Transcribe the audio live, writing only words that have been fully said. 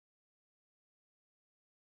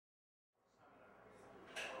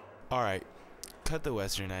Alright, cut the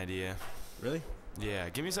Western idea. Really? Yeah,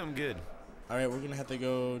 give me something good. Alright, we're gonna have to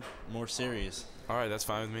go more serious. Alright, that's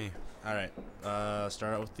fine with me. Alright,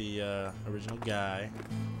 start out with the original guy.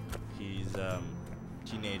 He's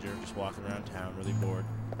teenager, just walking around town, really bored.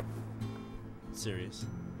 Serious.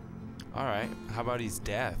 Alright, how about he's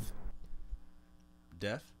deaf?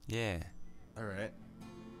 Deaf? Yeah. Alright.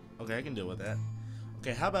 Okay, I can deal with that.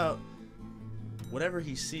 Okay, how about whatever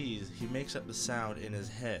he sees, he makes up the sound in his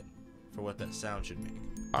head for what that sound should make.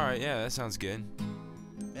 Alright, yeah, that sounds good.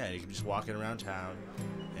 Yeah, you can just walking around town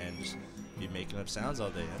and just be making up sounds all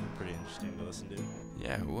day. That'd be pretty interesting to listen to.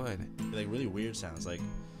 Yeah, it would. Like really weird sounds, like,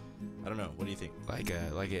 I don't know, what do you think? He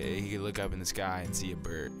could look up in the sky and see a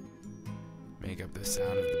bird. Make up the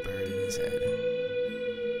sound of the bird in his head.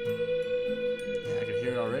 Yeah, I can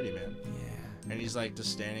hear it already, man. Yeah. And he's like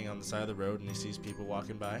just standing on the side of the road and he sees people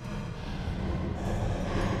walking by. And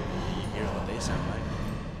you hear what they sound like.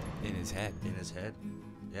 In his head. In his head.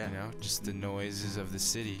 Yeah. You know, just the noises of the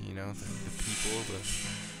city, you know, the people, the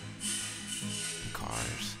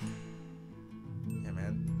cars. Yeah,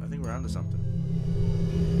 man. I think we're onto something.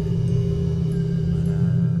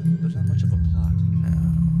 But, there's not much of a plot. No.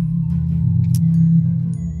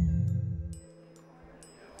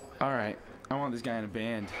 Alright, I want this guy in a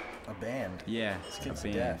band. A band? Yeah, This kid's a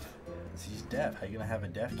band. deaf. He's deaf. How you gonna have a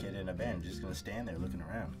deaf kid in a band? You're just gonna stand there looking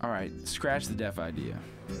around. Alright, scratch the deaf idea.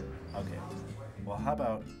 Okay. Well, how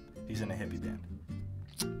about he's in a hippie band?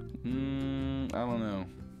 I don't know.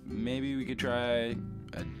 Maybe we could try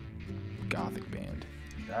a gothic band.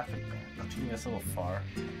 Gothic band? Don't you think that's a little far?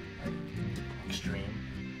 Like, extreme?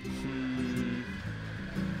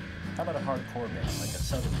 How about a hardcore band? Like a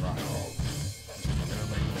southern rock band?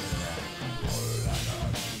 Everybody moving around.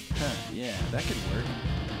 Huh, yeah, that could work.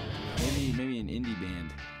 Maybe an indie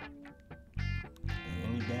band. An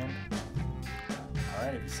indie band?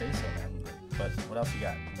 Alright, if you say so, man. But what else you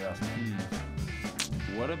got? What else you got?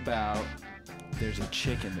 What about there's a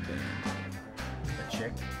chick in the band? A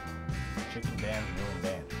chick? Chicken band, ruined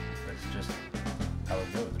band. That's just how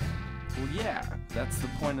it goes, man. Well, yeah, that's the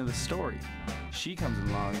point of the story. She comes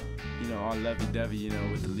along, you know, all lovey-dovey, you know,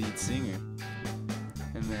 with the lead singer.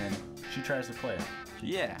 And then, She tries to play it.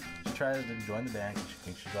 yeah. She tries to join the band because she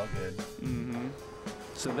thinks she's all good.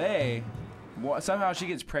 So somehow she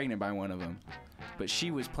gets pregnant by one of them. But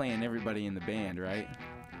she was playing everybody in the band, right?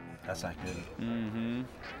 That's not good.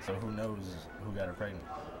 So who knows who got her pregnant?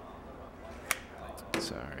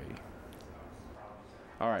 Sorry.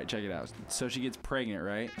 Alright, check it out. So she gets pregnant,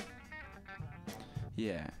 right?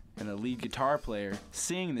 Yeah. And the lead guitar player,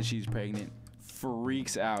 seeing that she's pregnant,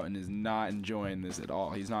 freaks out and is not enjoying this at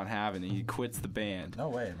all. He's not having it. He quits the band. No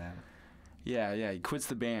way, man. Yeah, he quits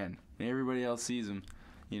the band. And everybody else sees him,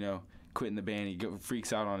 you know, quitting the band. He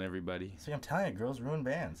freaks out on everybody. See, I'm telling you, girls ruin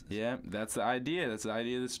bands. Yeah, that's the idea. That's the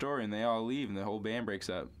idea of the story. And they all leave, and the whole band breaks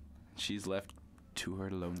up. She's left to her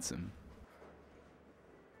lonesome.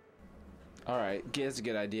 All right, that's a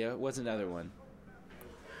good idea. What's another one?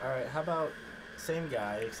 All right, how about same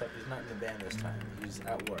guy, except he's not in the band this time. He's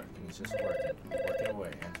at work, and he's just working away,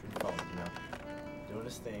 answering phones, you know, doing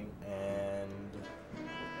his thing. And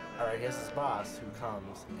all right, he has this boss who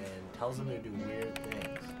comes and tells him to do weird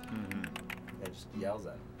things. And just yells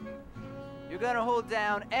at him. You're gonna hold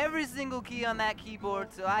down every single key on that keyboard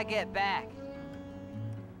till I get back.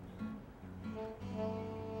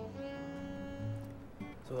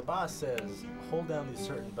 So the boss says, hold down these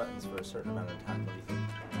certain buttons for a certain amount of time. What do you think?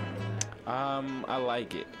 I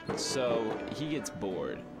like it. So he gets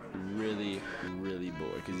bored, really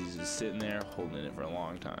bored, because he's just sitting there holding it for a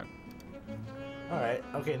long time. All right,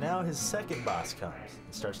 okay, now his second boss comes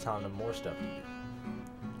and starts telling him more stuff to do.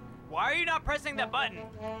 Why are you not pressing the button?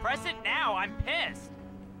 Press it now, I'm pissed.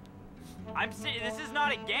 This is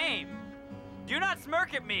not a game. Do not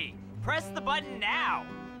smirk at me. Press the button now.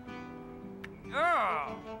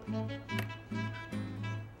 Ugh.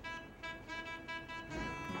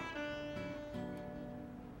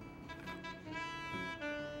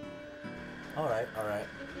 All right,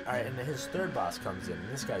 and then his third boss comes in, and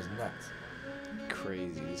this guy's nuts.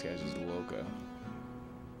 Crazy. This guy's just loco.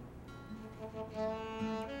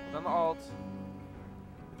 On the Alt,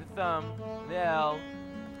 with the thumb, the L.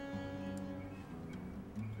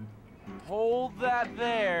 Hold that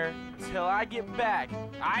there till I get back.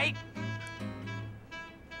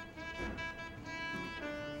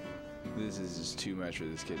 This is just too much for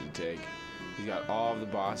this kid to take. He's got all of the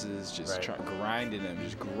bosses just grinding him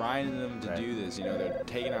to do this. You know, they're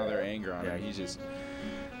taking out their anger on him. He's just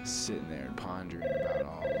sitting there and pondering about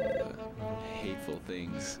all of the hateful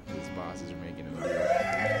things his bosses are making him do.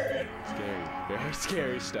 Scary, very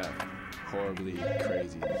scary stuff. horribly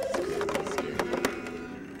crazy. It's scary.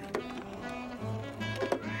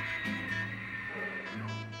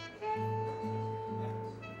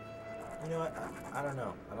 You know what? I don't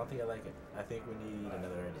know. I don't think I like it. I think we need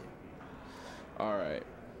another idea. All right.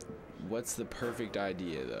 What's the perfect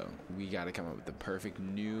idea, though? We got to come up with the perfect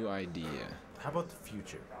new idea. How about the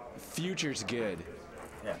future? Future's good.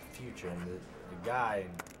 Yeah, future. And the guy